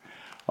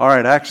All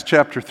right, Acts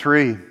chapter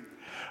 3.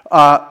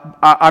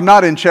 I'm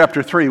not in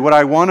chapter 3. What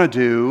I want to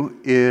do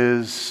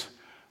is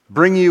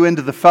bring you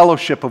into the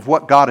fellowship of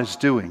what God is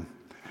doing.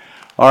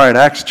 All right,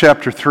 Acts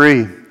chapter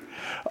 3.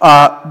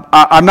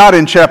 I'm not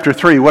in chapter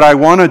 3. What I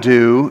want to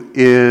do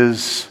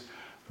is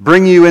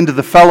bring you into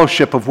the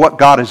fellowship of what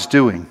God is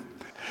doing.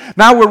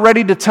 Now we're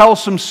ready to tell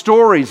some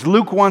stories.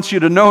 Luke wants you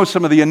to know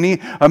some of the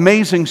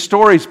amazing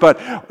stories,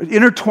 but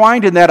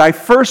intertwined in that, I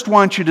first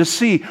want you to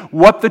see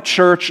what the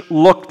church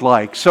looked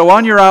like. So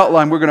on your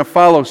outline, we're going to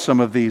follow some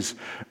of these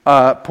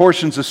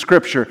portions of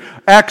Scripture.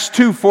 Acts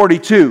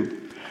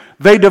 2:42.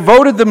 They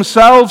devoted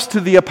themselves to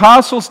the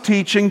apostles'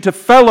 teaching, to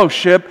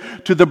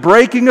fellowship, to the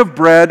breaking of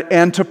bread,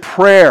 and to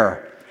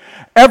prayer.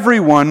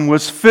 Everyone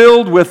was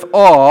filled with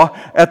awe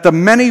at the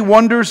many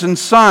wonders and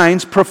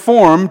signs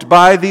performed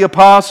by the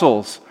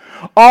apostles.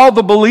 All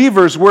the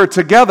believers were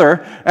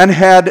together and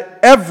had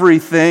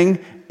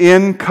everything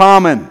in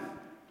common.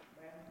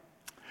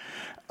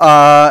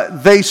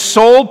 They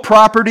sold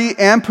property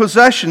and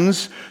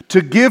possessions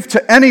to give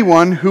to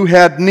anyone who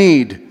had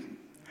need.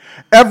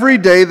 Every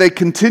day they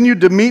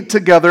continued to meet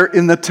together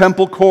in the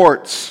temple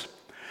courts.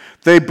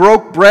 They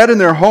broke bread in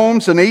their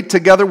homes and ate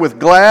together with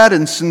glad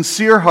and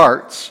sincere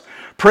hearts,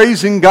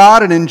 praising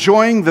God and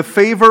enjoying the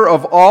favor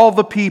of all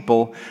the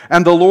people.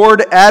 And the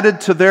Lord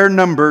added to their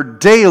number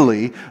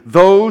daily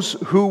those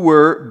who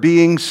were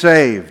being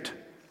saved.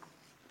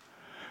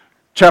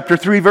 Chapter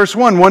 3, verse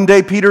 1. One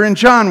day Peter and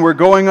John were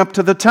going up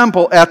to the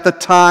temple at the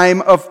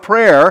time of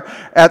prayer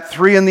at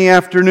 3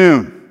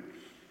 p.m.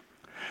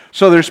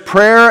 So there's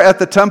prayer at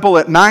the temple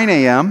at 9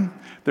 a.m.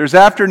 There's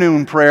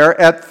afternoon prayer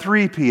at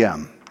 3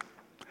 p.m.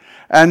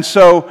 And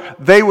so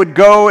they would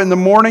go in the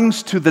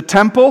mornings to the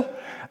temple.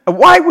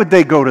 Why would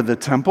they go to the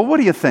temple? What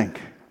do you think?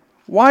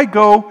 Why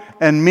go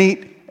and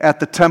meet at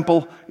the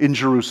temple in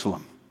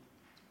Jerusalem?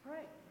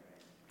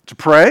 To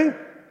pray?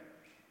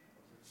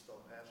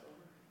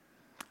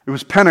 It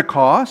was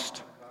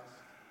Pentecost.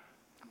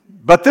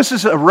 But this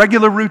is a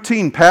regular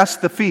routine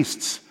past the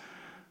feasts.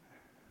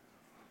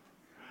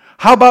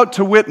 How about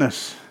to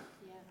witness?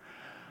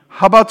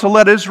 How about to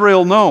let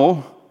Israel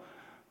know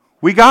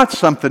we got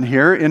something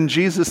here in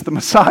Jesus the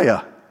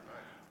Messiah?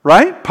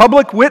 Right?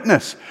 Public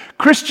witness.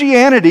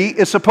 Christianity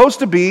is supposed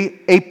to be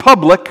a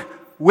public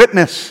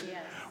witness.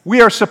 Yes.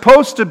 We are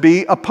supposed to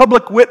be a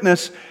public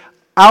witness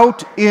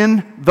out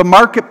in the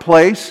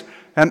marketplace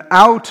and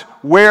out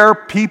where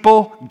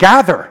people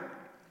gather.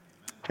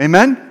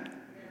 Amen?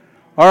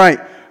 All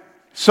right.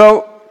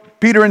 So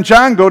Peter and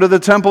John go to the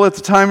temple at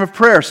the time of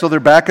prayer, so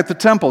they're back at the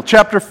temple.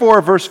 Chapter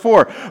 4, verse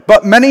 4.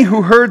 But many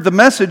who heard the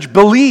message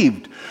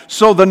believed.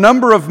 So the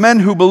number of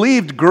men who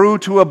believed grew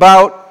to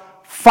about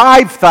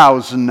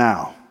 5,000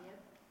 now.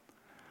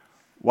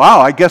 Wow,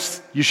 I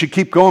guess you should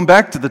keep going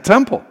back to the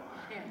temple.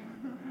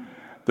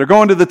 They're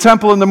going to the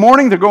temple in the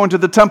morning, they're going to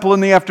the temple in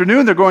the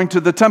afternoon, they're going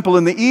to the temple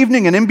in the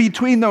evening, and in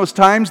between those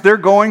times, they're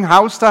going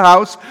house to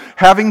house,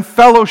 having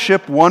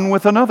fellowship one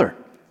with another.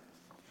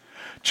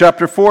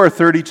 Chapter 4,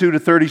 32 to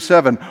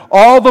 37.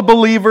 All the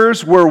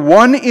believers were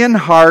one in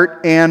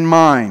heart and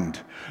mind.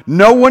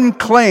 No one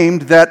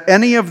claimed that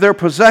any of their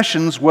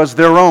possessions was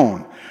their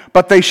own,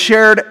 but they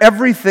shared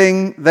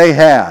everything they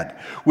had.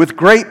 With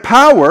great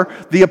power,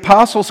 the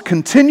apostles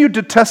continued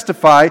to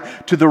testify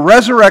to the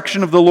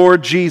resurrection of the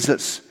Lord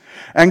Jesus.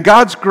 And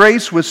God's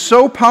grace was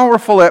so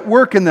powerful at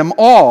work in them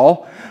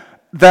all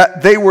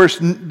that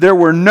there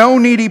were no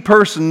needy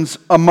persons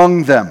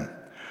among them.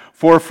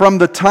 For from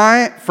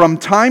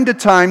time to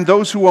time,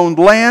 those who owned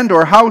land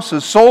or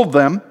houses sold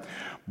them,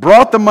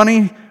 brought the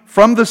money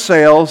from the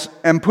sales,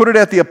 and put it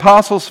at the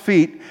apostles'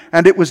 feet,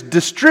 and it was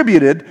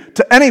distributed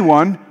to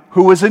anyone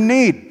who was in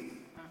need.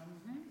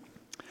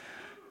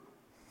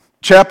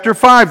 Chapter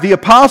 5, the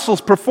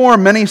apostles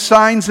performed many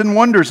signs and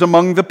wonders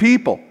among the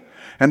people,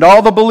 and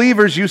all the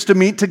believers used to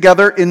meet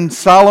together in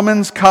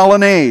Solomon's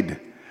colonnade.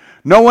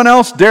 No one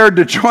else dared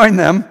to join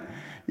them,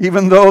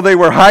 even though they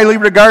were highly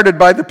regarded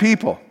by the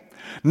people.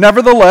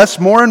 Nevertheless,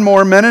 more and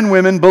more men and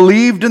women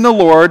believed in the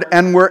Lord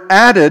and were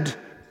added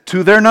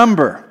to their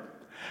number.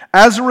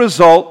 As a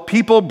result,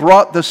 people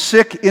brought the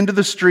sick into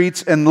the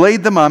streets and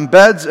laid them on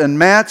beds and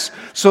mats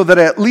so that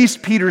at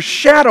least Peter's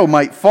shadow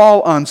might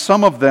fall on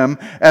some of them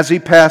as he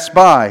passed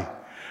by.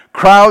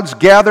 Crowds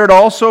gathered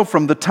also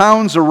from the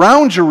towns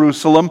around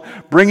Jerusalem,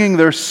 bringing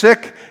their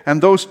sick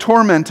and those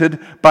tormented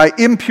by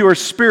impure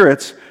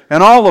spirits,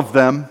 and all of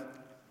them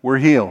were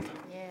healed.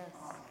 Yes.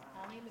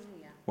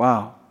 Hallelujah.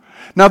 Wow.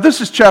 Now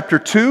this is chapter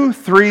 2,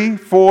 3,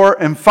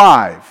 4, and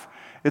 5.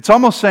 It's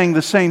almost saying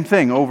the same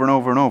thing over and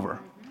over and over,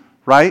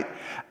 right?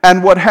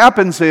 And what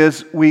happens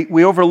is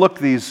we overlook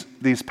these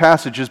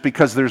passages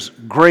because there's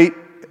great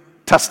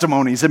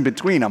testimonies in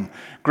between them,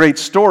 great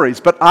stories.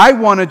 But I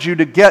wanted you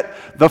to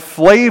get the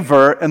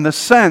flavor and the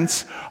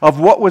sense of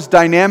what was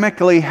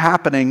dynamically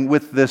happening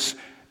with this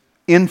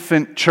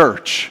infant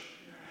church.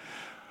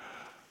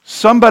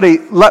 Somebody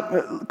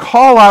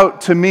call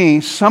out to me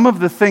some of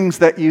the things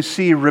that you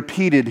see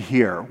repeated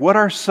here. What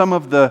are some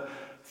of the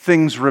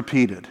things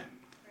repeated?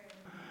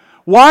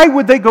 Why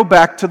would they go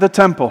back to the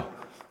temple?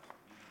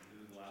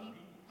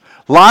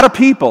 A lot of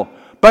people.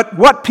 But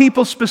what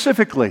people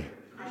specifically?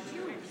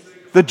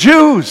 The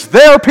Jews.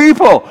 Their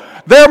people.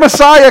 Their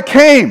Messiah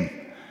came.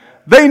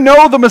 They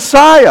know the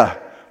Messiah.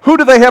 Who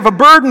do they have a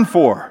burden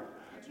for?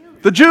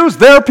 The Jews.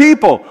 Their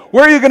people.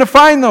 Where are you going to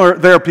find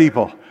their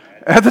people?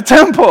 At the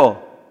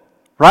temple.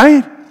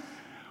 Right?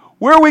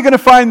 Where are we going to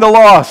find the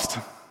lost?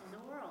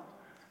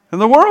 In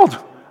the world.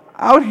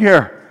 Out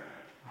here.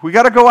 We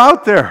got to go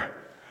out there.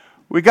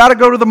 We got to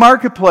go to the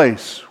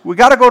marketplace. We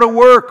got to go to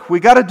work. We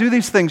got to do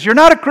these things. You're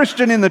not a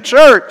Christian in the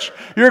church.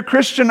 You're a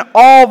Christian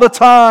all the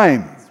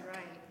time. That's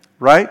right.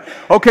 Right?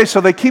 Okay,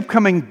 so they keep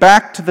coming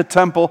back to the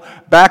temple,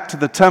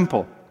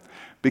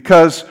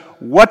 Because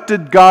what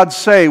did God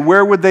say?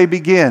 Where would they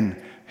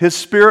begin? His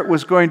Spirit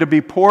was going to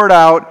be poured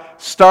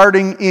out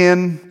starting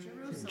in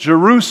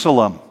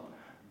Jerusalem.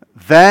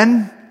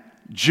 Then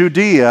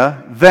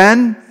Judea,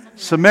 then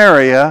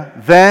Samaria,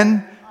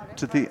 then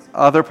to the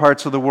other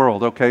parts of the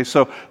world. Okay,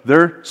 so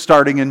they're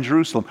starting in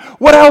Jerusalem.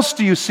 What else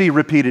do you see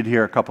repeated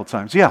here a couple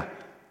times? Yeah.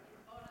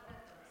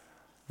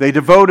 They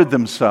devoted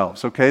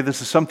themselves. Okay,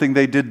 this is something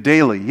they did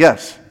daily.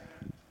 Yes.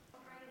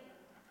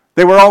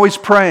 They were always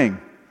praying.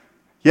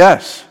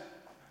 Yes.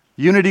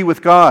 Unity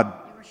with God.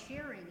 They were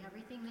sharing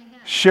everything they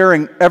had.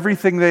 Sharing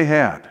everything they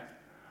had.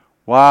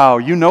 Wow,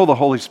 you know the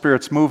Holy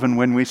Spirit's moving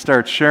when we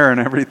start sharing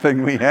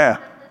everything we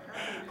have.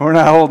 We're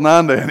not holding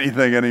on to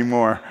anything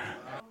anymore.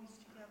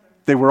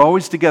 They were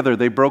always together.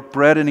 They broke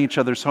bread in each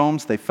other's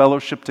homes. They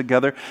fellowshiped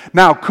together.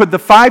 Now, could the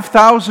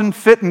 5,000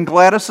 fit in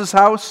Gladys's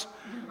house?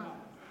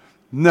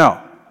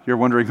 No. You're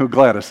wondering who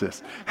Gladys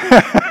is.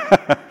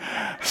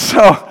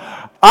 So,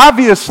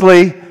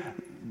 obviously,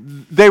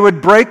 they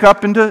would break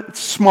up into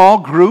small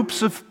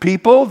groups of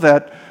people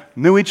that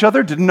knew each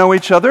other, didn't know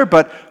each other,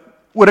 but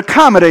would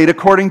accommodate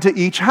according to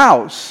each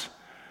house.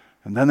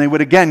 And then they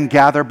would again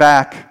gather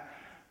back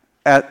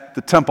at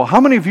the temple. How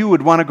many of you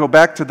would want to go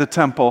back to the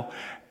temple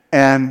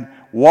and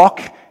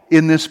walk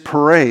in this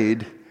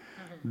parade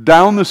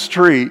down the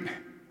street?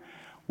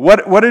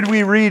 What did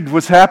we read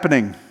was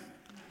happening?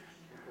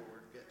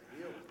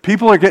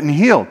 People are getting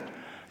healed.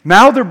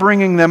 Now they're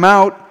bringing them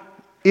out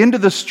into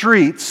the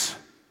streets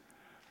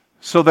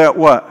so that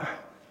what?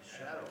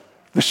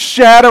 The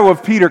shadow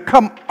of Peter.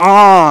 Come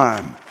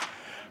on.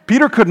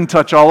 Peter couldn't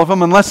touch all of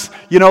them unless,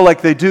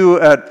 like they do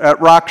at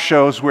rock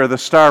shows where the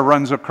star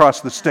runs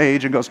across the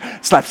stage and goes,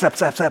 slap, slap,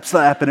 slap, slap,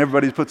 slap, and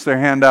everybody puts their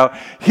hand out.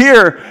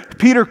 Here,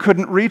 Peter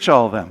couldn't reach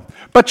all of them.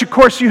 But, of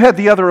course, you had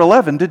the other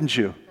 11, didn't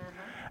you?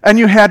 And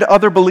you had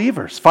other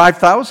believers,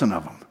 5,000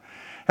 of them.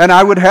 And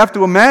I would have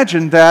to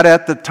imagine that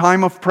at the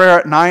time of prayer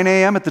at 9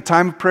 a.m., at the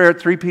time of prayer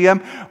at 3 p.m.,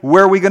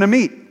 where are we going to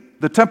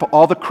meet? The temple.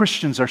 All the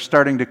Christians are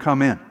starting to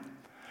come in.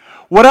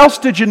 What else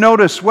did you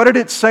notice? What did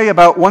it say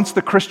about once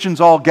the Christians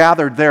all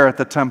gathered there at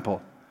the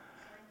temple?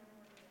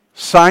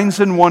 Signs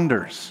and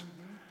wonders.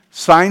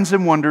 Signs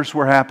and wonders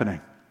were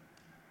happening.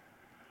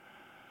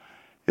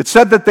 It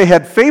said that they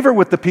had favor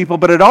with the people,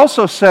 but it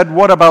also said,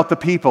 what about the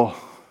people?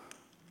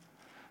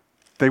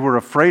 They were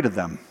afraid of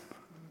them.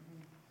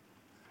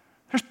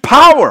 There's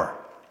power.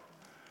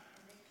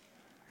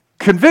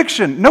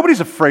 Conviction.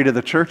 Nobody's afraid of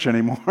the church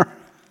anymore.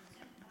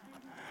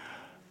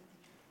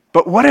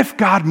 But what if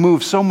God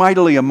moved so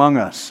mightily among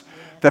us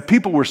that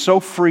people were so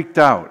freaked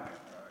out?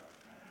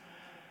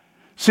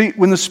 See,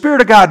 when the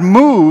Spirit of God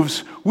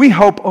moves, we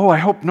hope, I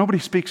hope nobody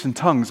speaks in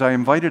tongues. I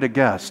invited a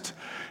guest,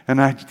 and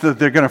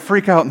they're going to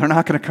freak out and they're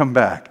not going to come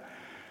back.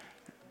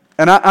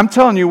 And I'm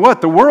telling you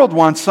what, the world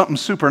wants something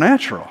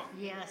supernatural.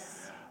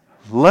 Yes.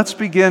 Let's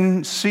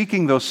begin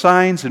seeking those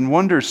signs and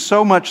wonders,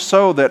 so much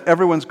so that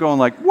everyone's going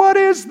like, what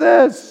is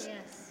this?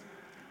 Yes.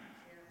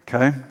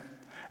 Okay?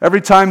 Every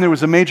time there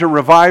was a major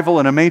revival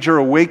and a major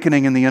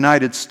awakening in the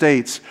United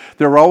States,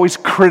 there were always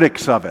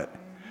critics of it.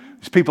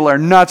 These people are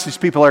nuts, these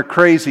people are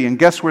crazy, and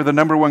guess where the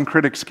number one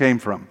critics came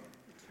from?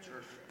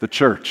 The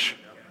church.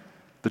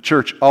 The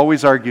church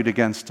always argued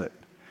against it.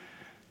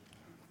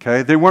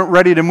 Okay? They weren't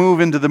ready to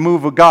move into the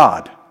move of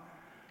God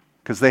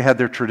because they had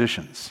their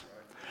traditions.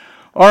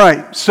 All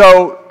right,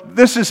 so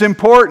this is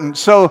important.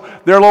 So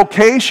their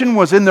location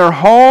was in their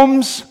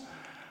homes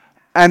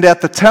and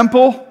at the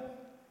temple.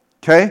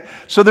 Okay?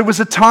 So there was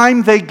a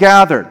time they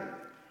gathered.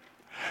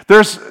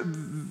 There's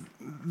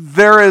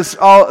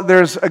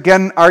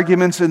again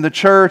arguments in the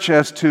church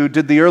as to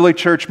did the early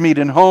church meet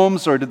in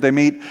homes or did they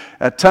meet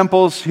at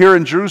temples? Here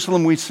in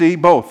Jerusalem we see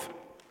both.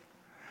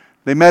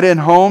 They met in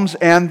homes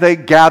and they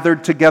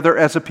gathered together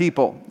as a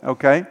people.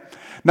 Okay?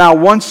 Now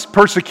once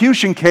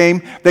persecution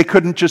came, they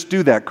couldn't just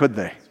do that, could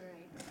they?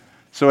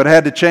 So it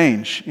had to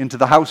change into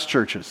the house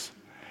churches.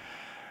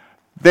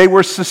 They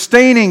were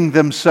sustaining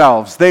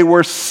themselves. They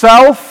were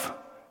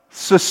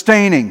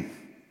self-sustaining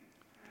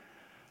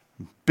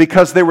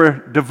because they were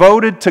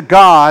devoted to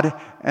God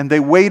and they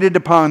waited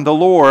upon the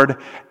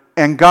Lord.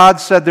 And God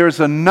said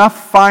there's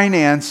enough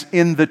finance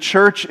in the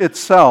church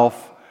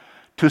itself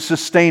to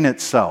sustain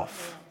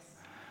itself.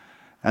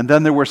 And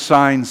then there were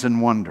signs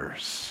and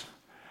wonders.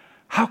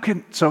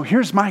 So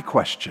here's my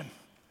question.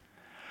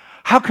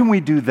 How can we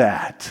do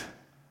that?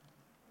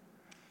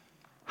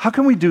 How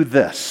can we do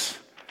this?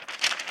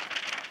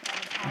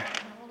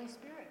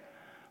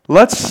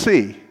 Let's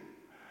see.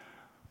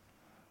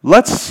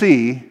 Let's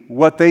see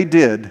what they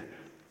did,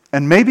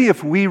 and maybe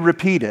if we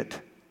repeat it,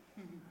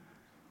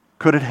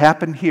 could it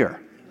happen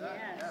here?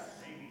 Yes.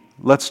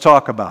 Let's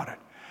talk about it.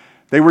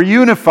 They were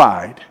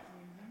unified.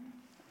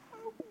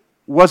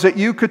 Was it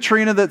you,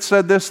 Katrina, that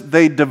said this?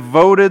 They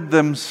devoted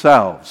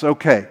themselves.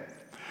 Okay.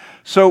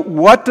 So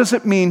what does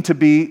it mean to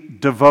be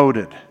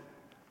devoted?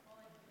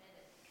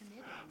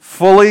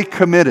 Fully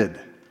committed.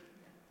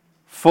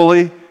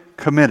 Fully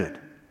committed.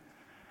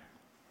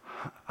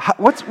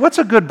 What's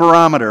a good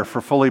barometer for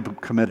fully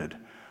committed?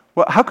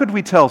 Well, how could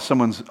we tell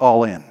someone's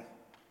all in?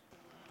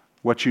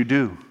 What you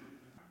do.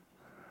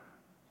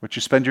 What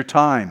you spend your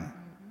time.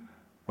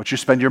 What you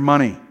spend your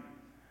money.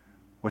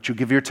 What you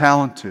give your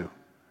talent to.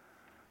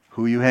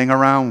 Who you hang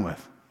around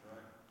with.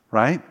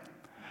 Right?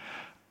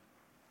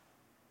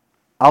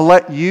 I'll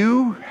let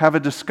you have a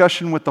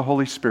discussion with the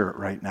Holy Spirit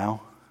right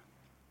now.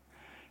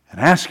 And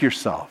ask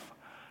yourself,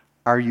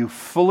 are you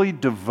fully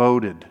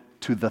devoted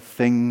to the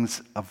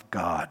things of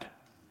God?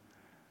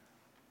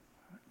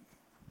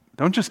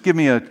 Don't just give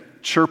me a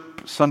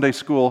chirp Sunday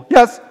school.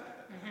 Yes.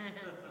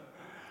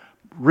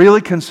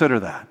 Really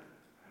consider that.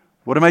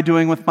 What am I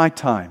doing with my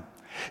time?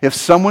 If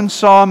someone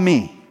saw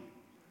me,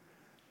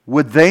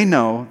 would they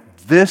know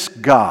this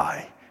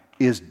guy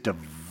is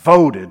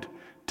devoted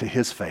to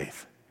his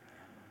faith?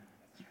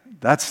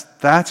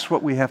 That's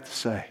what we have to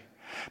say.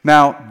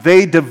 Now,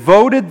 they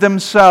devoted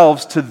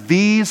themselves to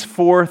these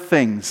 4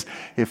 things.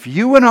 If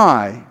you and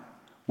I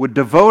would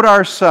devote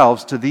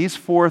ourselves to these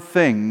 4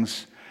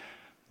 things,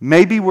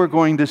 maybe we're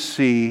going to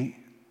see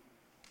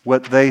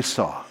what they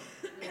saw.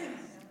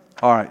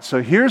 All right,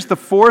 so here's the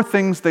 4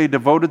 things they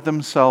devoted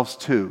themselves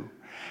to.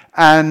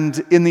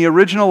 And in the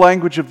original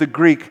language of the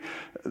Greek,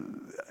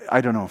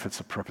 I don't know if it's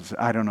a preposition,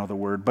 I don't know the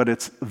word, but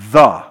it's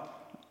the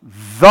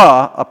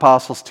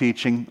apostles'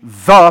 teaching,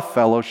 the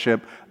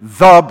fellowship,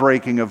 the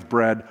breaking of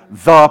bread,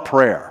 the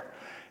prayer.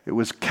 It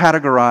was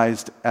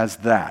categorized as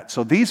that.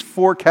 So these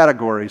 4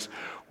 categories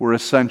were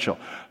essential.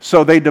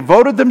 So they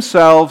devoted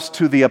themselves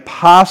to the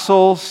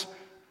apostles'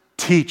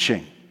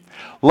 teaching.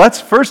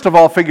 Let's first of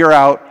all figure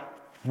out,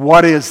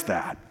 what is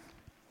that?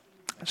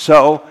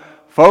 So,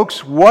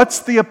 folks,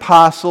 what's the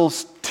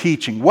apostles'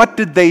 teaching? What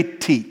did they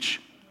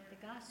teach?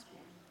 The gospel.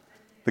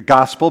 The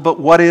gospel, but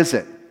what is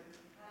it?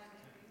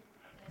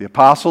 The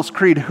Apostles'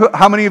 Creed.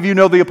 How many of you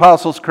know the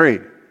Apostles'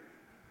 Creed?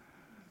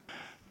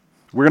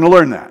 We're going to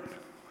learn that.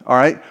 All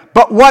right?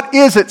 But what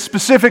is it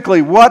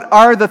specifically? What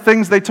are the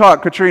things they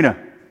taught, Katrina?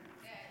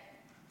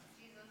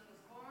 Jesus was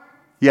born.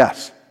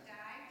 Yes. Died.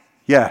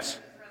 Yes.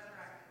 Resurrected.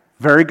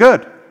 Very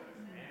good.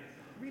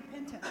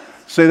 Repentance.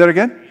 Say that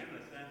again.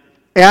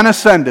 And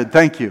ascended.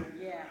 Thank you.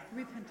 Yeah.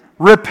 Repentance.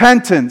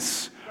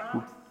 Repentance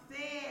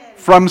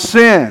from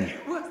sin.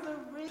 What's the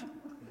reason?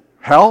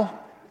 Hell?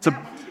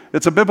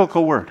 It's a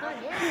biblical word.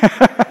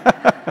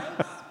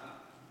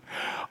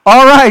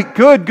 All right,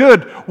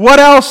 good. What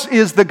else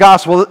is the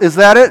gospel? Is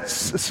that it?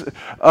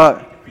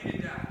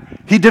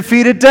 He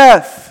defeated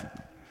death.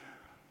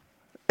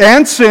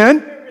 And sin.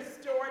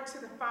 Restored to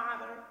the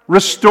Father.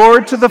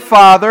 Restored to the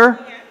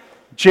Father.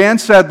 Jan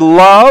said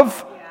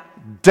love.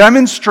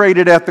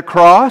 Demonstrated at the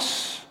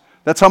cross.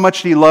 That's how much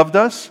he loved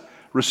us.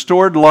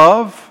 Restored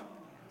love.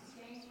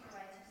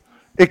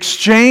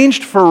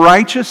 Exchanged for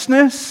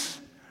righteousness.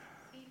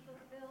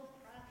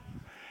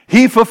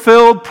 He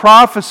fulfilled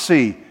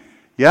prophecy.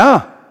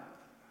 Yeah.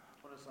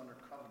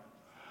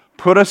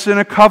 Put us in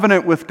a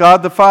covenant with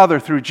God the Father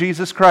through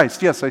Jesus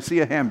Christ. Yes, I see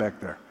a hand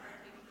back there.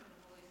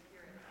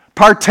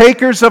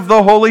 Partakers of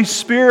the Holy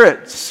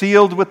Spirit,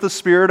 sealed with the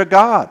Spirit of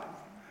God.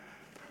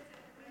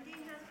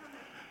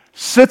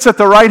 Sits at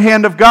the right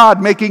hand of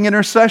God, making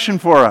intercession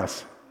for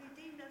us.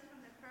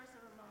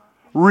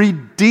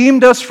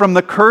 Redeemed us from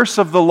the curse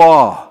of the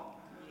law.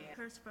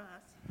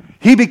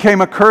 He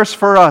became a curse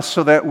for us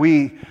so that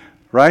we,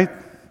 right?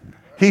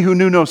 He who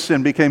knew no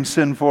sin became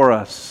sin for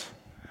us.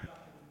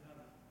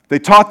 They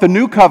taught the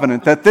new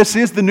covenant, that this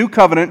is the new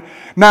covenant.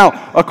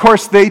 Now, of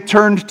course, they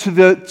turned to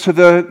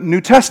the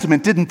New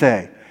Testament, didn't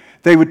they?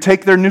 They would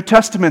take their New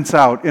Testaments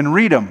out and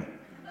read them.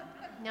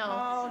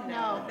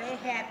 No. They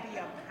had the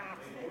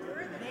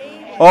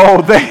apostles.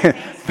 Oh,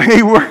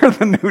 they were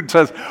the New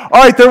Testament.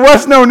 All right, there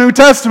was no New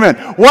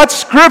Testament. What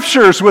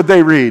scriptures would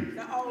they read?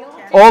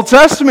 Old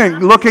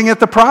Testament, looking at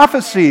the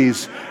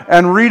prophecies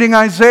and reading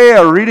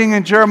Isaiah, reading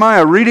in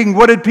Jeremiah, reading,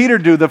 what did Peter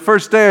do the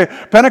first day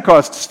of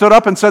Pentecost? Stood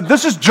up and said,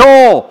 this is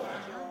Joel.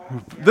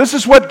 This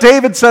is what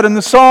David said in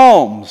the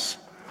Psalms.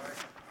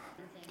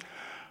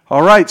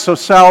 All right, so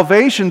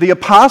salvation, the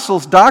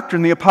apostles'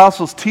 doctrine, the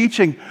apostles'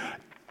 teaching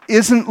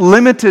isn't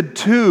limited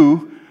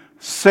to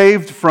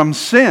saved from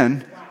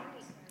sin.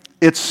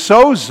 It's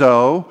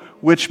sozo,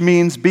 which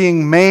means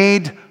being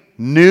made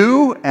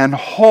new and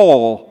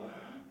whole,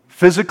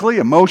 physically,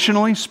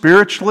 emotionally,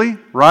 spiritually,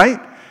 right?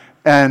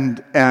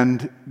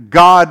 And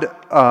God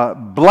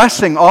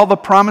blessing, all the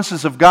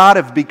promises of God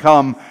have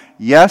become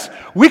yes.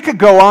 We could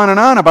go on and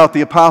on about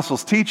the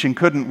apostles' teaching,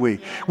 couldn't we?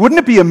 Wouldn't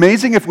it be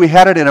amazing if we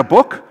had it in a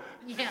book?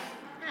 Yeah.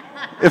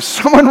 If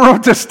someone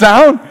wrote this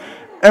down,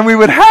 and we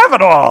would have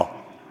it all.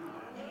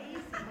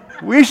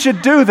 We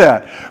should do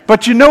that.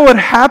 But you know what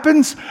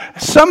happens?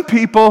 Some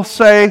people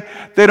say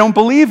they don't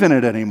believe in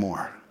it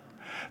anymore.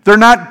 They're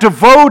not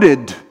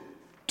devoted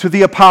to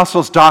the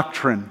apostles'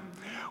 doctrine.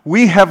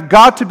 We have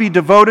got to be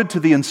devoted to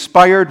the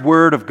inspired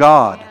Word of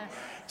God.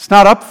 It's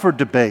not up for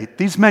debate.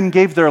 These men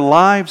gave their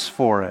lives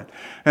for it.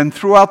 And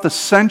throughout the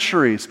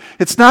centuries,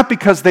 it's not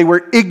because they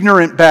were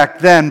ignorant back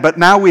then, but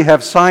now we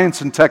have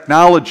science and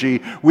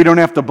technology. We don't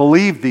have to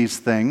believe these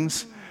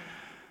things.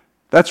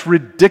 That's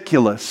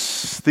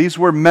ridiculous. These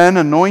were men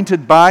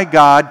anointed by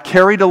God,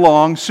 carried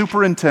along,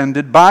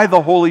 superintended by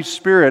the Holy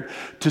Spirit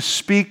to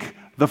speak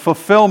the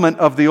fulfillment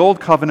of the Old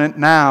Covenant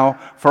now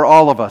for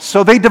all of us.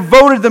 So they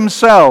devoted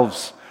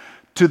themselves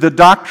to the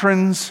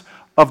doctrines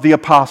of the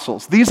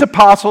apostles. These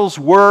apostles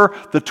were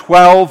the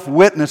 12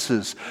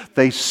 witnesses.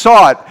 They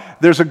saw it.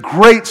 There's a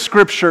great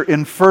scripture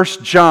in 1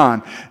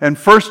 John. And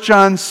 1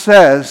 John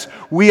says,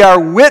 we are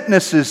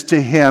witnesses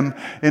to him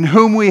in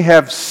whom we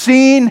have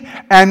seen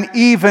and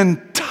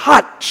even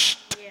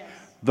touched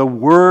the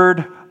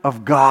Word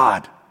of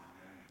God.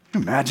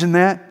 Can you imagine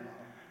that?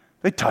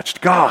 They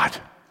touched God.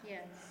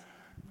 Yes.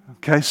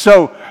 Okay,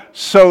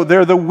 so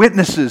they're the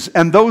witnesses.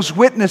 And those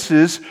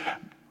witnesses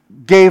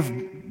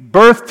gave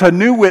birth to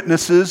new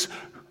witnesses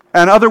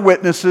and other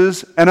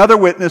witnesses and other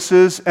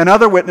witnesses and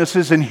other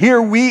witnesses. And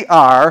here we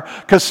are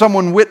because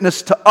someone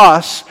witnessed to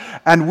us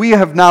and we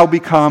have now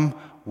become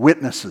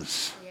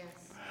witnesses. Yes.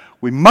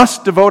 We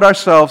must devote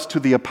ourselves to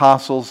the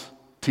apostles'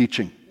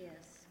 teaching. Yes.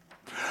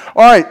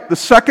 All right, the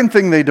second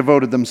thing they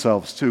devoted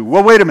themselves to.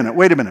 Well, wait a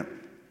minute.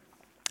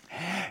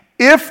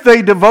 If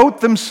they devote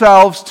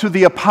themselves to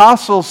the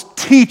apostles'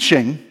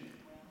 teaching,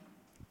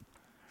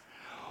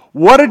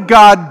 what did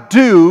God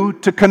do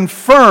to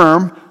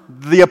confirm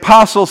the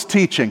apostles'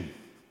 teaching?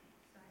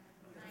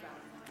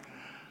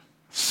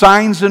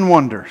 Signs and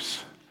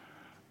wonders.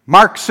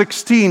 Mark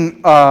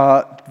 16,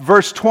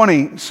 verse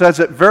 20 says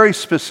it very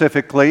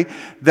specifically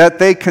that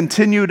they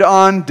continued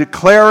on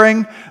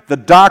declaring the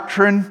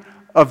doctrine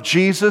of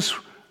Jesus,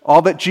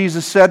 all that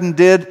Jesus said and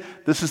did.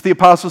 This is the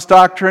apostles'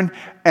 doctrine.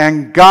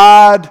 And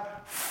God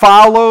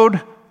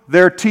followed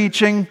their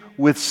teaching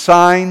with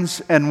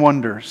signs and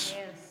wonders. Yes.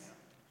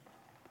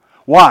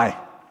 Why?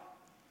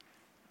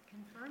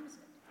 Confirms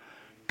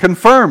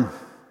it.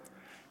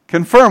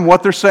 Confirm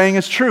what they're saying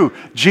is true.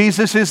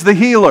 Jesus is the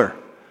healer.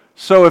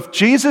 So if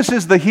Jesus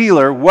is the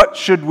healer, what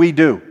should we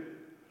do?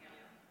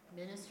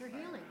 Minister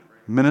healing.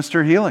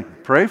 Minister healing.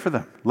 Pray for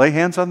them. Lay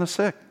hands on the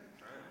sick.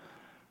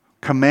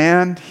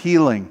 Command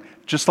healing,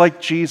 just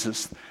like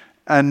Jesus.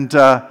 And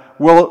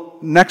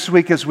next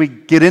week as we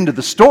get into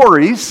the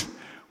stories,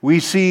 we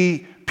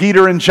see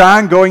Peter and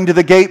John going to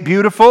the gate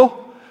beautiful.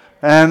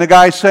 And the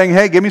guy's saying,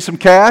 hey, give me some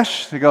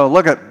cash. They go,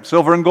 look at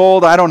silver and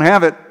gold, I don't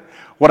have it.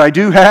 What I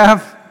do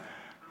have,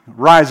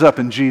 rise up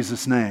in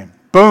Jesus' name.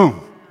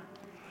 Boom.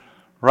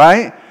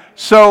 Right?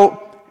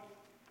 So,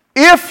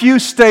 if you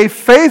stay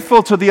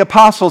faithful to the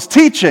apostles'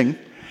 teaching,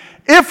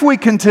 if we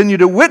continue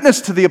to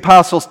witness to the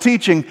apostles'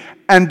 teaching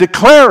and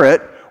declare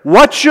it,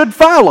 what should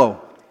follow?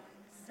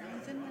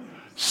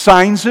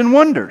 Signs and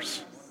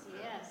wonders.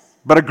 Yes.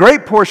 But a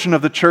great portion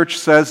of the church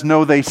says,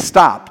 no, they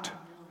stopped.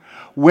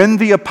 When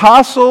the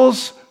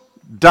apostles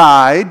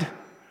died,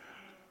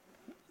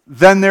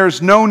 then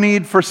there's no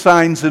need for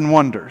signs and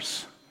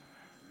wonders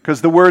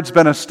because the word's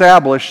been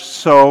established,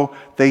 so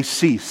they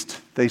ceased.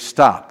 They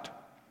stopped.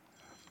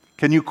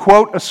 Can you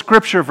quote a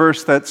scripture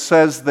verse that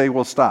says they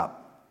will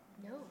stop?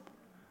 No.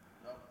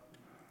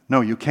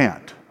 No, you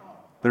can't.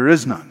 There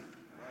is none.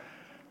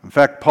 In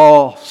fact,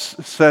 Paul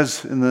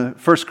says in the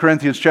 1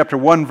 Corinthians chapter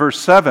 1, verse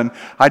 7,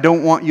 I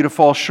don't want you to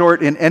fall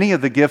short in any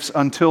of the gifts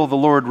until the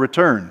Lord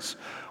returns.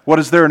 What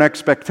is there an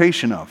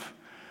expectation of?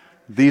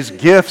 These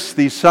gifts,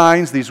 these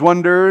signs, these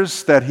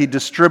wonders that he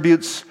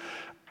distributes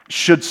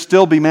should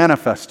still be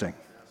manifesting.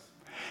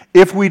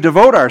 If we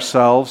devote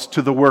ourselves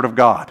to the Word of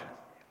God.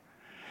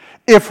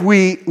 If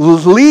we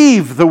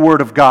leave the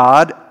Word of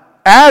God,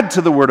 add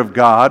to the Word of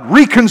God,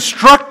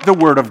 reconstruct the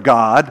Word of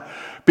God,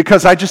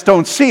 because I just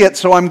don't see it,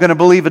 so I'm going to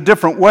believe a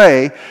different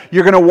way,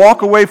 you're going to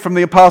walk away from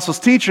the apostles'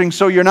 teaching,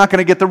 so you're not going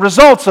to get the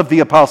results of the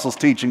apostles'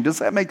 teaching. Does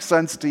that make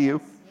sense to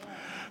you?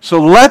 So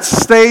let's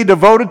stay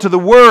devoted to the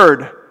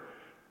Word.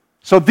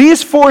 So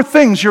these four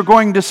things you're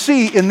going to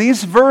see in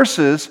these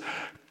verses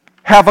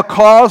have a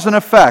cause and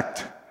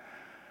effect.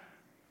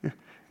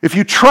 If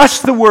you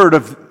trust the Word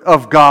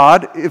of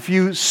God, if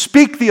you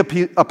speak the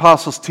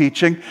apostles'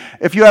 teaching,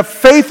 if you have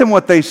faith in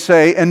what they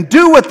say and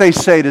do what they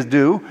say to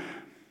do,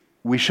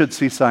 we should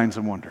see signs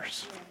and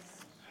wonders.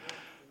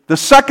 The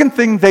second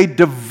thing they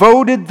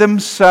devoted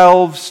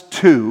themselves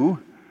to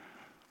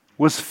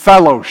was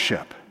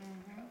fellowship.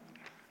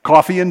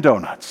 Coffee and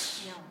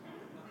donuts.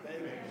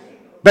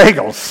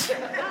 Bagels.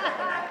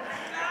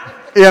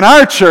 In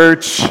our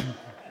church,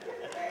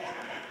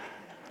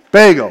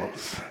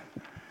 bagels.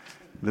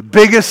 The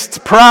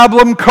biggest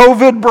problem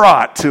COVID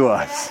brought to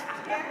us.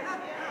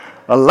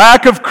 A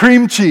lack of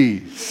cream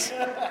cheese.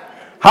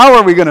 How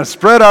are we going to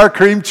spread our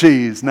cream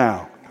cheese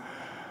now?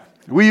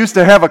 We used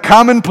to have a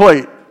common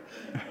plate.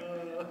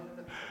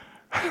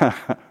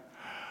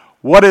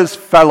 What is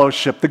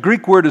fellowship? The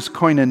Greek word is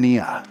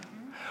koinonia.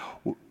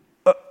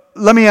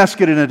 Let me ask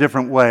it in a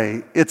different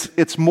way.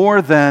 It's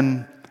more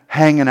than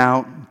hanging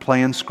out,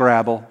 playing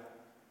Scrabble.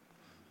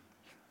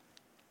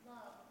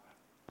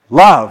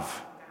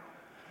 Love.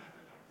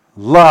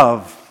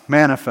 Love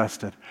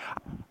manifested.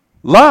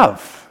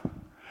 Love.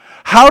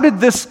 How did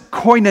this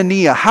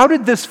koinonia, how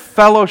did this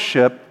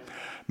fellowship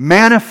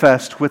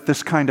manifest with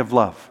this kind of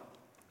love?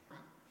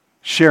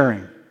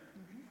 Sharing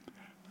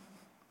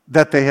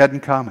that they had in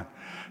common.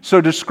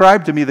 So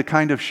describe to me the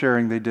kind of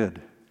sharing they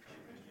did.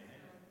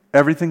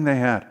 Everything they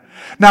had.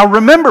 Now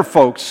remember,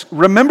 folks,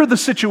 remember the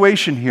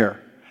situation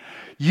here.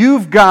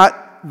 You've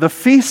got the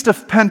Feast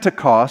of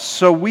Pentecost,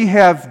 so we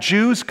have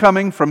Jews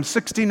coming from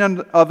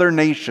 16 other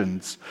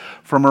nations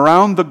from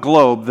around the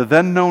globe, the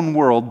then known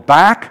world,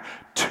 back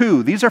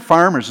to, these are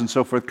farmers and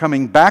so forth,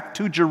 coming back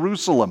to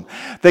Jerusalem.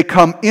 They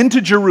come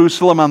into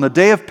Jerusalem on the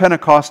day of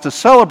Pentecost to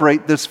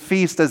celebrate this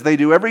feast as they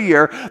do every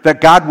year, that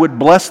God would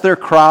bless their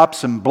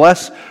crops and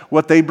bless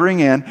what they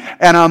bring in.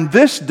 And on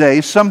this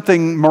day,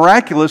 something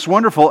miraculous,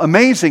 wonderful,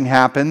 amazing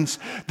happens.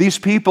 These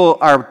people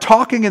are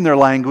talking in their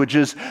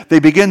languages. They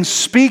begin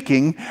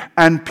speaking,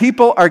 and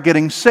people are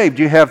getting saved.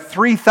 You have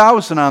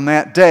 3,000 on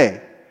that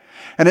day.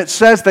 And it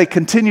says they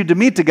continued to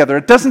meet together.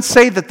 It doesn't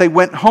say that they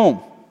went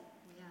home.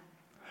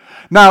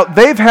 Now,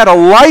 they've had a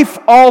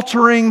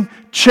life-altering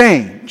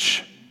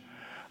change.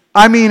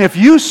 I mean, if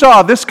you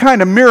saw this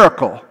kind of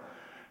miracle,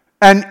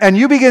 and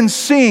you begin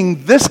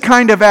seeing this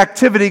kind of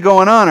activity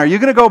going on, are you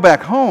going to go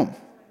back home?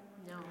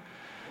 No.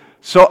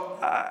 So,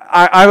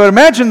 I would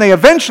imagine they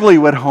eventually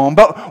went home,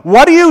 but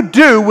what do you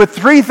do with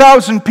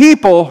 3,000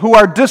 people who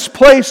are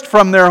displaced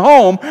from their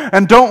home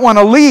and don't want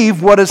to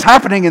leave what is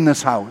happening in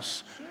this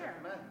house?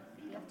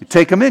 You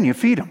take them in, you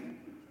feed them,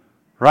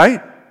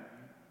 right?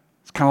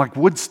 It's kind of like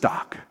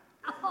Woodstock.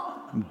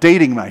 I'm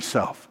dating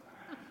myself.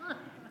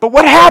 But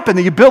what happened?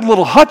 You build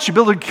little huts,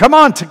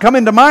 come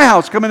into my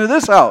house, come into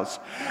this house.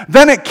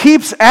 Then it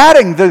keeps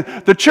adding,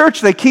 the church,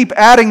 they keep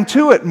adding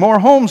to it, more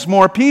homes,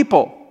 more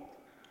people.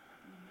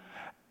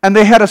 And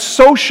they had a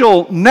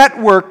social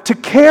network to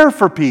care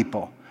for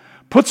people.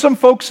 Put some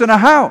folks in a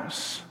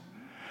house.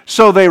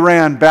 So they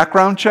ran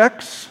background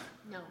checks.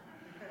 No.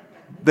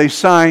 They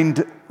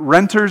signed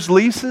renters'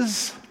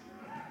 leases.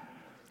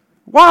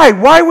 Why?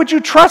 Why would you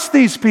trust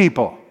these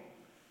people?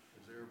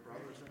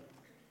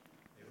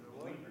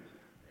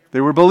 They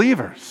were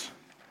believers.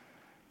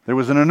 There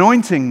was an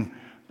anointing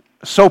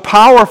so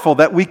powerful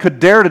that we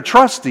could dare to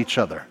trust each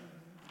other.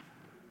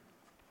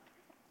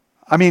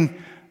 I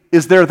mean,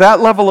 is there that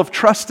level of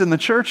trust in the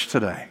church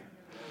today?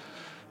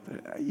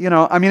 You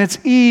know, I mean, it's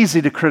easy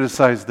to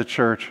criticize the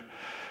church.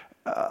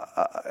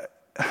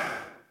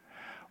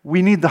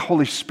 We need the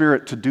Holy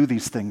Spirit to do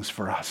these things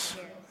for us.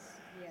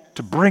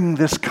 To bring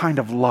this kind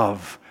of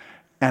love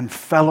and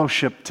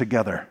fellowship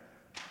together.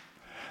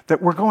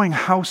 That we're going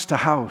house to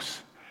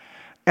house.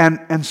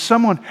 And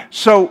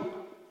so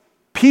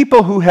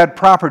people who had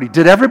property,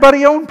 did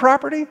everybody own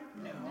property?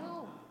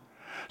 No.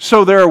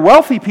 So there are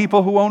wealthy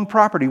people who own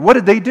property. What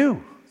did they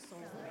do?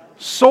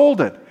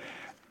 Sold it.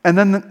 And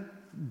then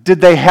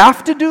did they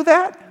have to do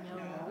that?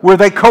 No. Were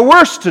they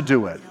coerced to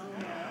do it?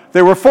 No.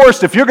 They were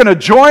forced. If you're going to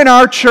join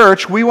our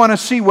church, we want to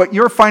see what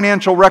your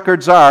financial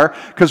records are,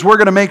 because we're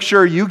going to make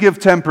sure you give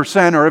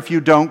 10%, or if you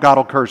don't, God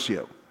will curse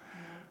you.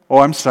 Oh,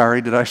 I'm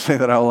sorry. Did I say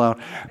that out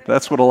loud?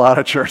 That's what a lot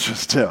of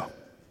churches do.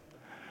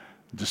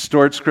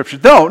 Distort Scripture.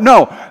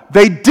 No.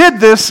 They did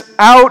this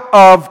out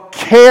of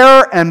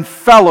care and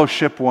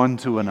fellowship one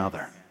to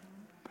another.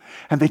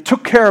 And they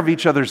took care of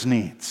each other's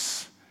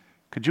needs.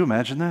 Could you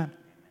imagine that?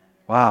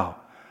 Wow.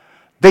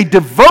 They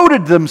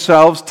devoted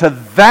themselves to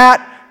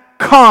that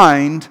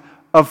kind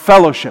of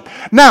fellowship.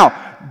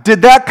 Now,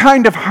 did that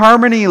kind of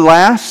harmony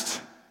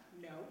last?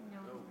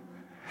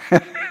 No.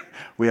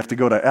 We have to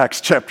go to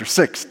Acts chapter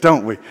 6,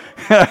 don't we?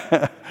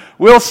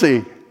 We'll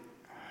see.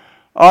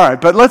 All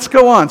right, but let's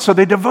go on. So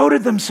they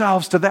devoted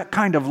themselves to that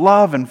kind of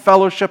love and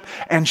fellowship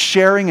and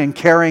sharing and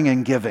caring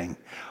and giving.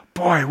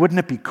 Boy, wouldn't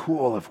it be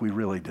cool if we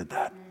really did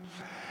that?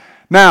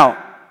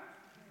 Now,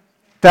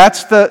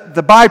 that's the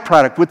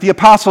byproduct. With the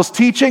apostles'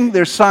 teaching,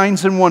 there's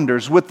signs and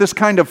wonders. With this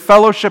kind of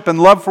fellowship and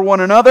love for one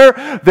another,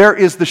 there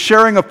is the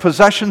sharing of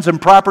possessions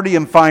and property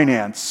and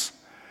finance.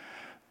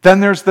 Then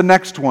there's the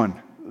next one,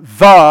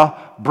 the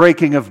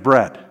breaking of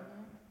bread.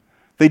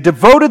 They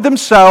devoted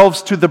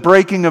themselves to the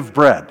breaking of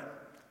bread.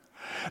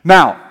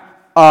 Now,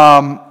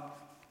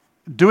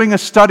 doing a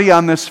study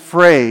on this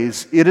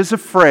phrase, it is a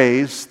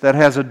phrase that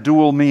has a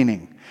dual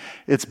meaning.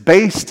 It's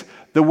based,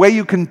 the way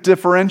you can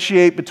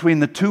differentiate between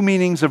the two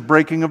meanings of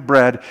breaking of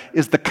bread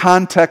is the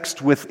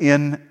context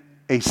within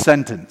a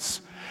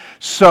sentence.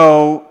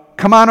 So,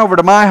 come on over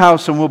to my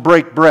house and we'll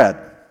break bread.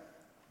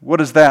 What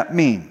does that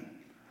mean?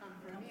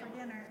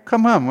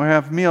 Come on, we'll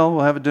have a meal,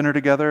 we'll have a dinner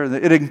together.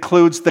 It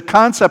includes, the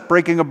concept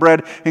breaking of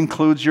bread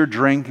includes your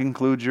drink,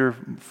 includes your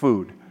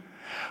food.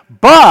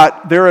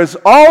 But there is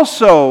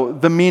also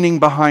the meaning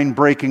behind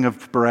breaking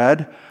of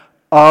bread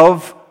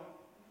of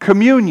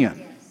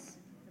communion.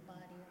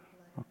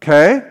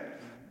 Okay?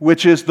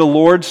 which is the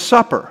Lord's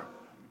Supper,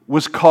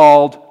 was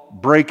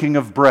called breaking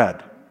of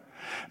bread.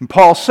 And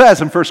Paul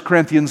says in 1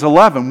 Corinthians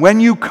 11, when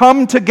you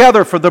come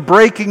together for the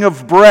breaking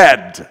of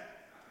bread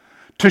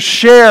to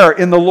share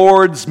in the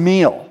Lord's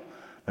meal,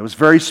 that was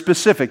very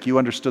specific, you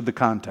understood the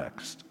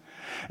context.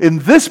 In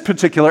this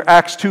particular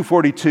Acts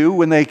 2:42,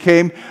 when they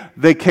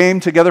came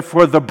together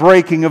for the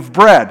breaking of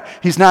bread.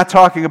 He's not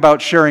talking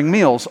about sharing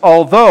meals,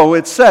 although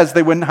it says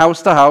they went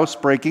house to house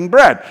breaking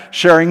bread,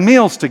 sharing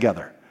meals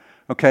together.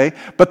 Okay?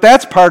 But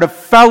that's part of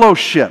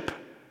fellowship.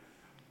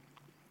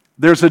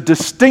 There's a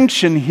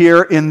distinction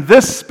here in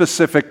this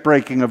specific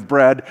breaking of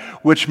bread,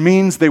 which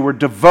means they were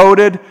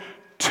devoted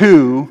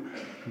to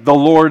the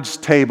Lord's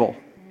table.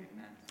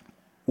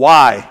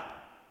 Why?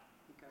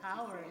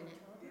 Power in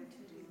it.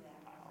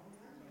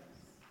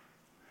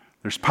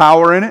 There's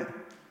power in it.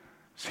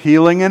 There's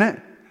healing in it.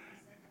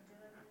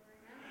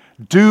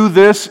 Do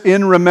this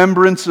in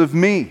remembrance of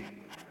me.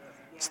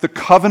 It's the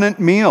covenant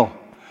meal.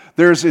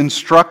 There's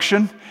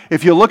instruction.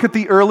 If you look at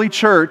the early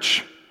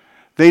church,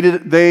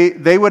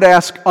 they would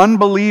ask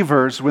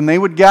unbelievers when they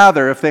would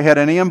gather, if they had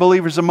any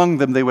unbelievers among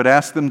them, they would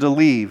ask them to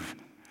leave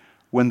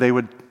when they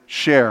would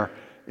share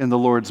in the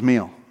Lord's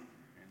meal.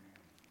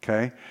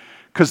 Okay?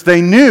 Because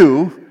they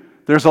knew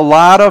there's a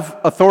lot of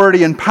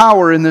authority and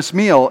power in this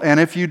meal, and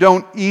if you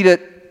don't eat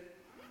it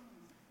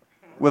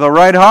with a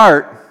right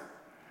heart,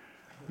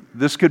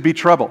 this could be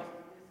trouble.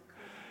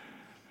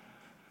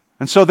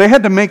 And so they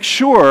had to make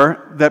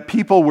sure that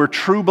people were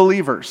true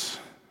believers.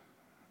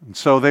 And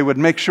so they would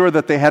make sure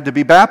that they had to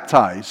be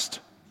baptized,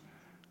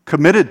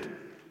 committed.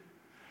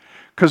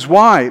 Because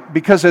why?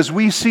 Because as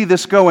we see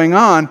this going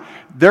on,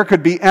 there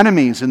could be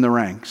enemies in the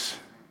ranks.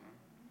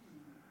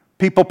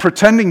 People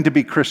pretending to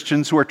be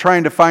Christians who are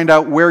trying to find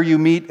out where you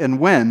meet and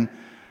when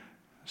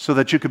so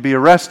that you could be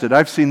arrested.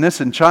 I've seen this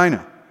in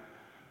China.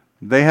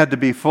 They had to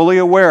be fully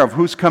aware of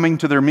who's coming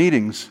to their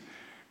meetings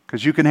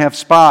because you can have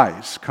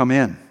spies come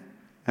in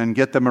and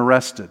get them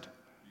arrested.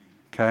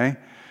 Okay?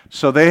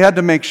 So they had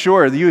to make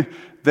sure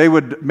they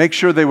would make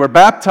sure they were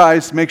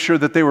baptized, make sure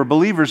that they were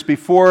believers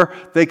before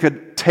they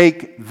could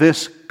take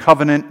this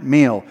covenant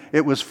meal.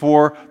 It was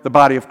for the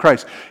body of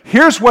Christ.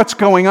 Here's what's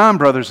going on,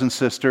 brothers and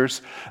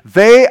sisters.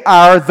 They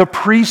are the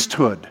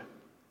priesthood.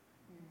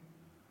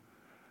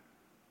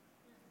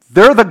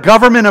 They're the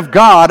government of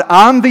God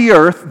on the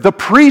earth, the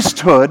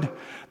priesthood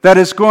that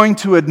is going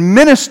to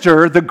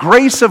administer the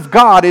grace of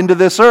God into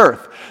this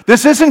earth.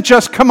 This isn't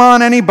just, come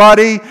on,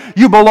 anybody,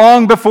 you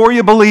belong before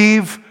you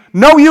believe.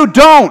 No, you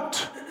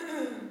don't.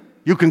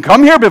 You can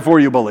come here before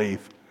you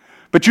believe,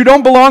 but you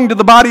don't belong to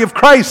the body of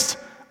Christ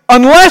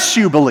unless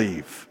you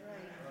believe.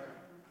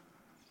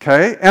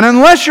 Okay? And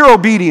unless you're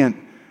obedient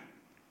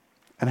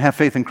and have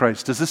faith in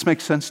Christ. Does this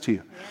make sense to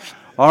you?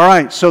 All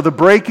right, so the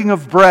breaking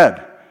of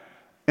bread,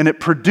 and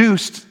it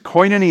produced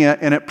koinonia,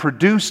 and it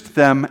produced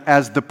them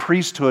as the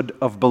priesthood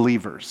of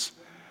believers.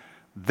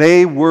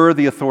 They were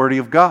the authority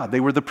of God. They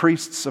were the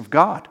priests of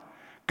God.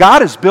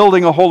 God is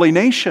building a holy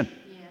nation.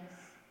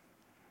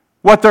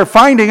 What they're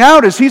finding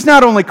out is He's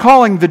not only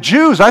calling the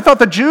Jews. I thought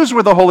the Jews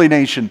were the holy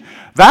nation.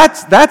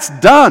 That's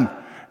done.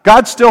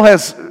 God still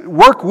has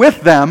work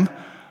with them,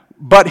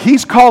 but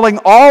He's calling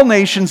all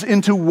nations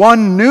into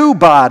one new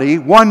body,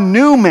 one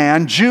new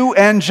man, Jew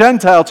and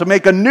Gentile, to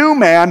make a new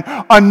man,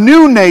 a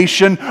new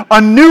nation,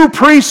 a new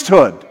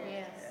priesthood.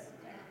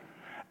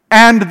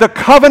 And the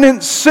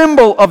covenant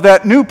symbol of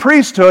that new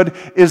priesthood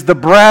is the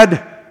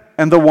bread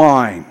and the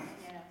wine.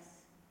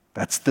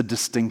 That's the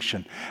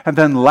distinction. And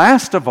then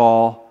last of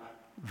all,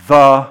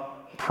 the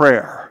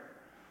prayer.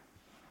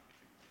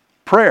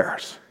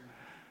 Prayers.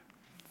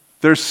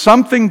 There's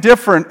something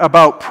different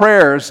about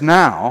prayers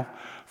now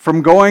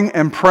from going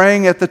and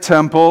praying at the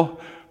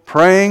temple,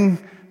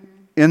 praying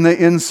in the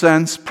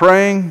incense,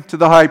 praying to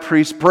the high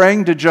priest,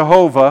 praying to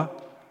Jehovah.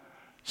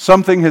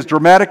 Something has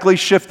dramatically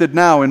shifted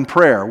now in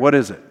prayer. What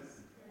is it?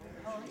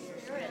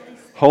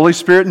 Holy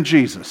Spirit and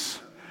Jesus.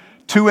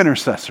 Two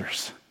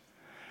intercessors.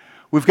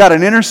 We've got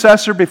an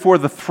intercessor before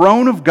the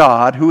throne of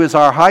God who is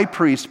our high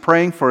priest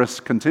praying for us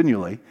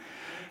continually,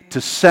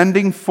 to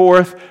sending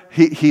forth,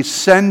 he's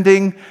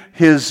sending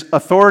His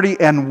authority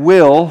and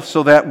will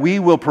so that we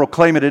will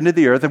proclaim it into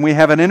the earth. And we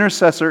have an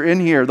intercessor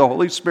in here, the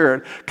Holy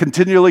Spirit,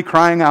 continually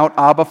crying out,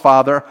 Abba,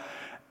 Father,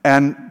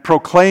 and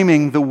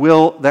proclaiming the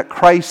will that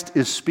Christ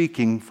is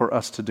speaking for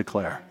us to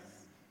declare.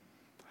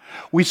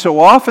 We so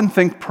often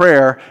think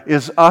prayer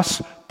is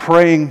us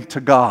praying to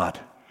God.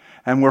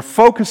 And we're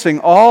focusing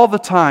all the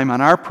time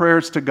on our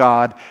prayers to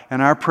God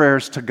and our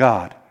prayers to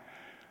God.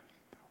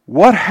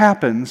 What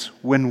happens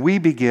when we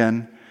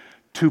begin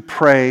to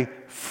pray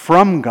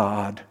from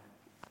God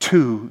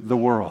to the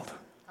world?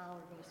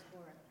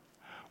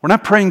 We're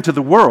not praying to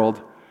the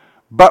world,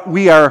 but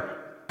we are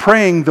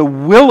praying the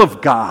will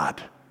of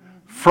God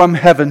from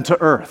heaven to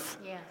earth.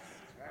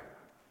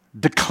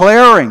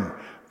 Declaring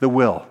the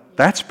will.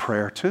 That's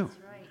prayer too.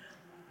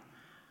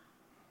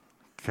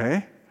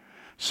 Okay?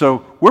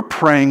 So we're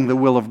praying the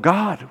will of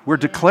God. We're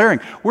declaring.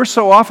 We're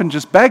so often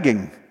just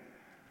begging.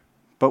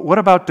 But what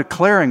about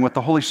declaring what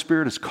the Holy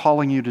Spirit is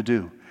calling you to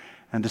do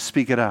and to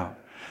speak it out?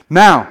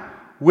 Now,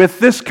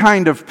 with this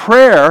kind of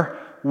prayer,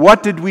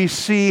 what did we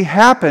see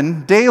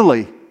happen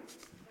daily?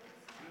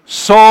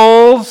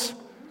 Souls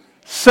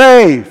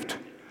saved.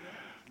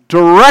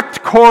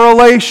 Direct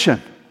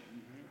correlation.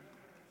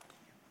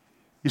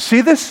 You see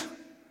this?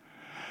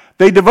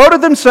 They devoted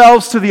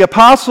themselves to the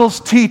apostles'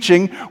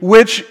 teaching,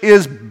 which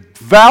is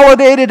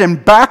validated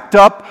and backed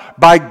up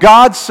by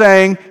God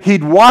saying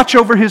He'd watch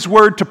over His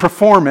word to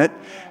perform it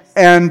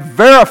and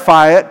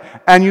verify it,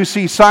 and you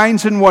see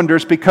signs and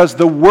wonders because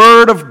the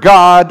word of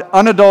God,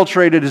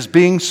 unadulterated, is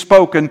being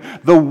spoken.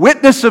 The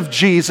witness of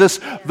Jesus,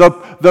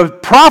 the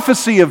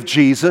prophecy of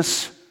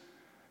Jesus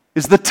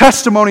is the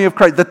testimony of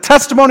Christ. The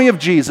testimony of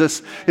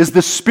Jesus is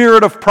the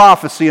spirit of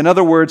prophecy. In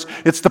other words,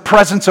 it's the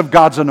presence of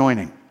God's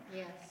anointing.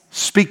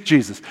 Speak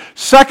Jesus.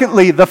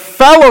 Secondly, the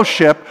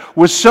fellowship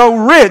was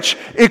so rich,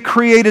 it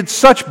created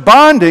such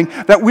bonding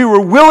that we were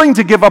willing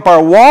to give up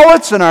our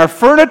wallets and our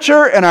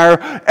furniture and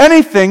our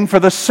anything for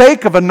the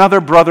sake of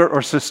another brother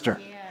or sister.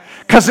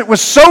 Because it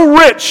was so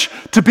rich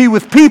to be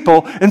with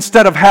people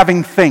instead of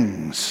having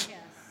things.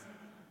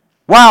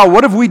 Wow,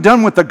 what have we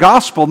done with the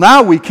gospel?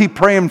 Now we keep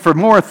praying for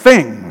more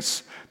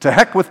things. To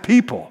heck with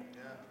people.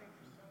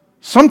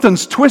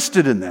 Something's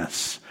twisted in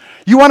this.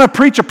 You want to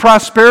preach a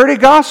prosperity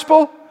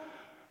gospel?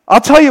 I'll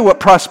tell you what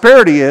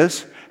prosperity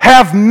is.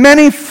 Have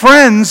many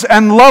friends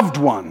and loved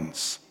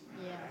ones.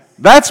 Yes.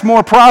 That's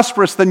more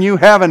prosperous than you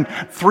having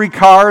 3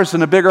 cars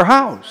and a bigger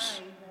house.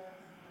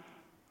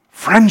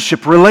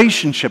 Friendship,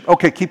 relationship.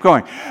 Okay, keep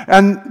going.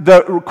 And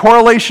the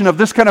correlation of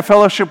this kind of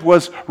fellowship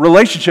was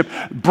relationship.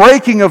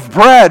 Breaking of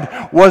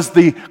bread was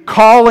the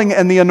calling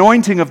and the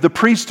anointing of the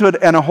priesthood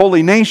and a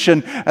holy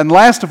nation. And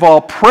last of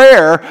all,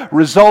 prayer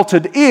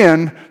resulted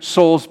in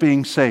souls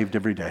being saved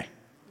every day.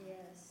 Yes.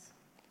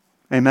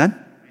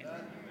 Amen?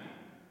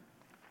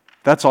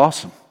 That's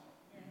awesome.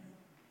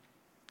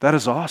 That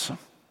is awesome.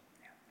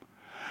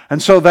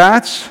 And so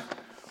that's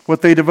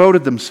what they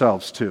devoted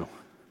themselves to.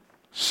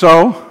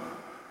 So,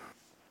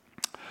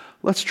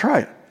 let's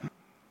try it.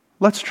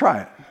 Let's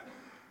try it.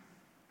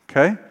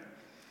 Okay?